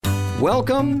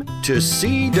Welcome to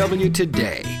CW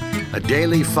Today, a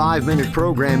daily 5-minute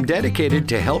program dedicated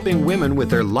to helping women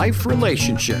with their life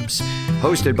relationships.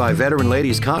 Hosted by Veteran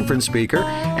Ladies Conference speaker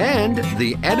and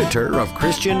the editor of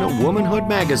Christian Womanhood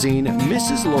magazine,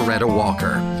 Mrs. Loretta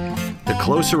Walker. The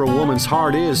closer a woman's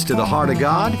heart is to the heart of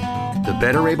God, the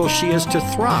better able she is to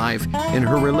thrive in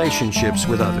her relationships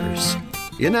with others.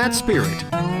 In that spirit,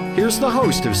 here's the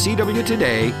host of CW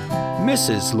Today,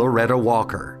 Mrs. Loretta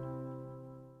Walker.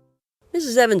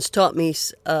 Mrs. Evans taught me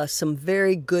some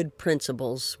very good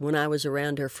principles when I was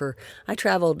around her. I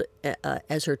traveled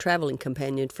as her traveling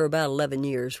companion for about 11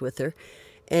 years with her.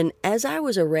 And as I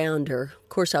was around her, of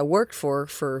course I worked for her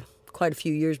for quite a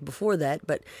few years before that,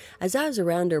 but as I was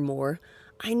around her more,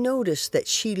 I noticed that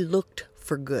she looked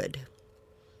for good.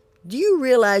 Do you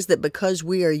realize that because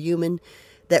we are human,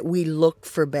 that we look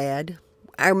for bad?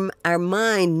 Our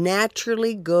mind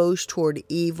naturally goes toward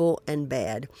evil and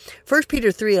bad. 1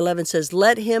 Peter 3:11 says,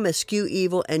 "Let him eschew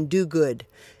evil and do good.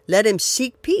 Let him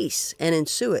seek peace and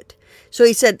ensue it." So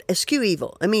he said, eschew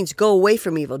evil. It means go away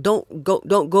from evil. Don't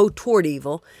go toward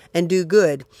evil, and do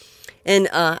good. And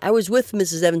I was with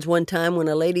Mrs. Evans one time when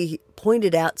a lady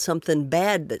pointed out something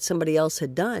bad that somebody else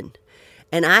had done.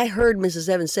 And I heard Mrs.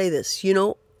 Evans say this, she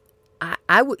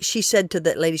said to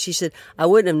that lady, she said, "I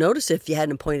wouldn't have noticed it if you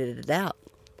hadn't pointed it out."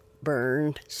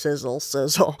 Burn, sizzle,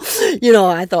 sizzle.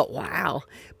 I thought, wow.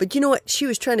 But you know what? She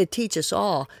was trying to teach us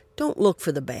all, don't look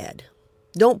for the bad.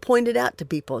 Don't point it out to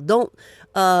people. Don't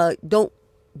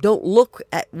look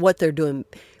at what they're doing.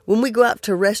 When we go out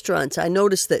to restaurants, I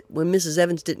noticed that when Mrs.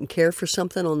 Evans didn't care for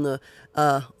something on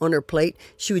her plate,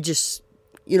 she would just,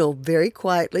 very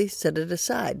quietly set it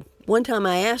aside. One time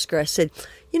I asked her, I said,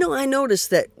 I noticed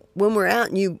that when we're out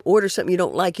and you order something you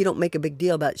don't like, you don't make a big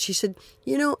deal about it. She said,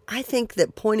 I think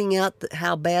that pointing out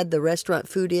how bad the restaurant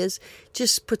food is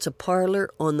just puts a parlor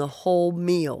on the whole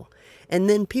meal. And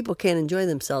then people can't enjoy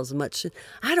themselves as much.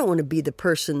 I don't want to be the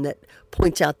person that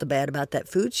points out the bad about that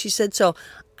food. She said, so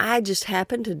I just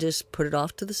happened to just put it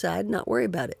off to the side and not worry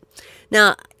about it.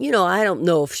 Now, I don't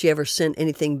know if she ever sent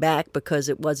anything back because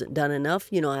it wasn't done enough.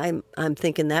 I'm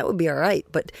thinking that would be all right.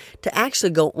 But to actually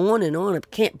go on and on, I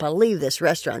can't believe this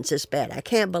restaurant's this bad. I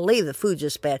can't believe the food's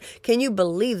this bad. Can you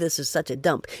believe this is such a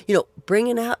dump?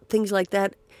 Bringing out things like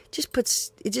that just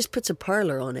puts a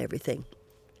parlor on everything.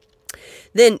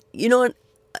 Then,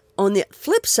 on the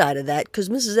flip side of that, because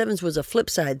Mrs. Evans was a flip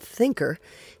side thinker,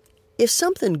 if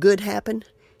something good happened,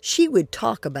 she would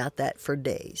talk about that for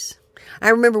days. I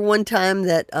remember one time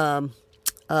that a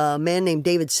man named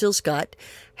David Silscott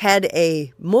had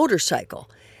a motorcycle,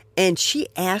 and she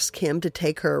asked him to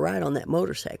take her a ride on that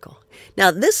motorcycle.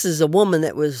 Now, this is a woman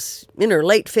that was in her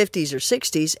late 50s or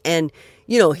 60s, and,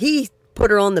 he put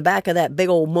her on the back of that big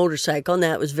old motorcycle.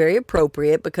 Now, it was very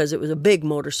appropriate because it was a big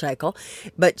motorcycle,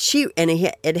 but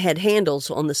it had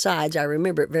handles on the sides. I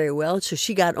remember it very well. So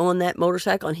she got on that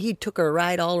motorcycle and he took her a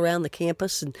ride all around the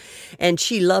campus and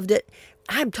she loved it.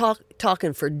 I'm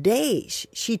talking for days.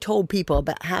 She told people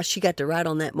about how she got to ride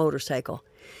on that motorcycle.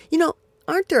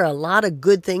 Aren't there a lot of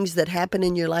good things that happen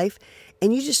in your life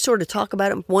and you just sort of talk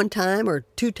about them one time or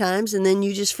two times and then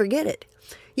you just forget it?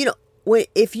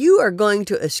 If you are going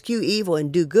to eschew evil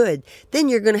and do good, then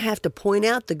you're going to have to point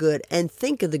out the good and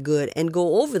think of the good and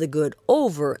go over the good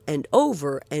over and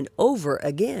over and over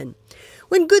again.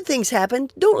 When good things happen,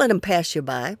 don't let them pass you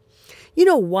by. You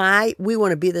know why we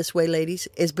want to be this way, ladies,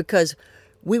 is because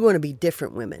we want to be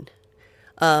different women.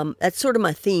 That's sort of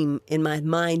my theme in my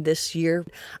mind this year.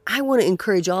 I want to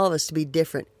encourage all of us to be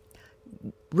different.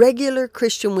 Regular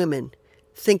Christian women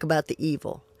think about the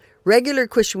evil. Regular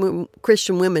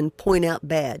Christian women point out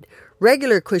bad.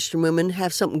 Regular Christian women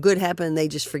have something good happen and they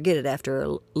just forget it after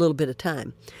a little bit of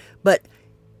time. But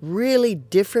really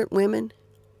different women,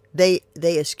 they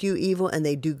eschew evil and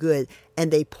they do good.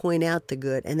 And they point out the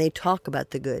good and they talk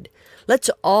about the good. Let's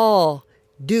all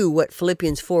do what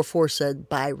Philippians 4:4 said,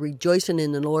 by rejoicing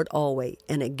in the Lord always.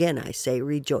 And again, I say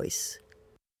rejoice.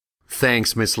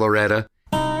 Thanks, Miss Loretta.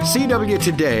 CW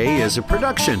Today is a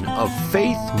production of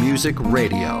Faith Music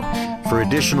Radio. For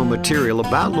additional material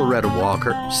about Loretta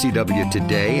Walker, CW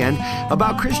Today, and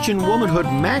about Christian Womanhood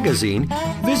magazine,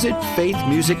 visit Faith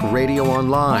Music Radio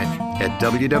online at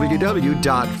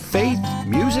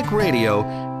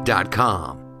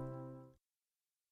www.faithmusicradio.com.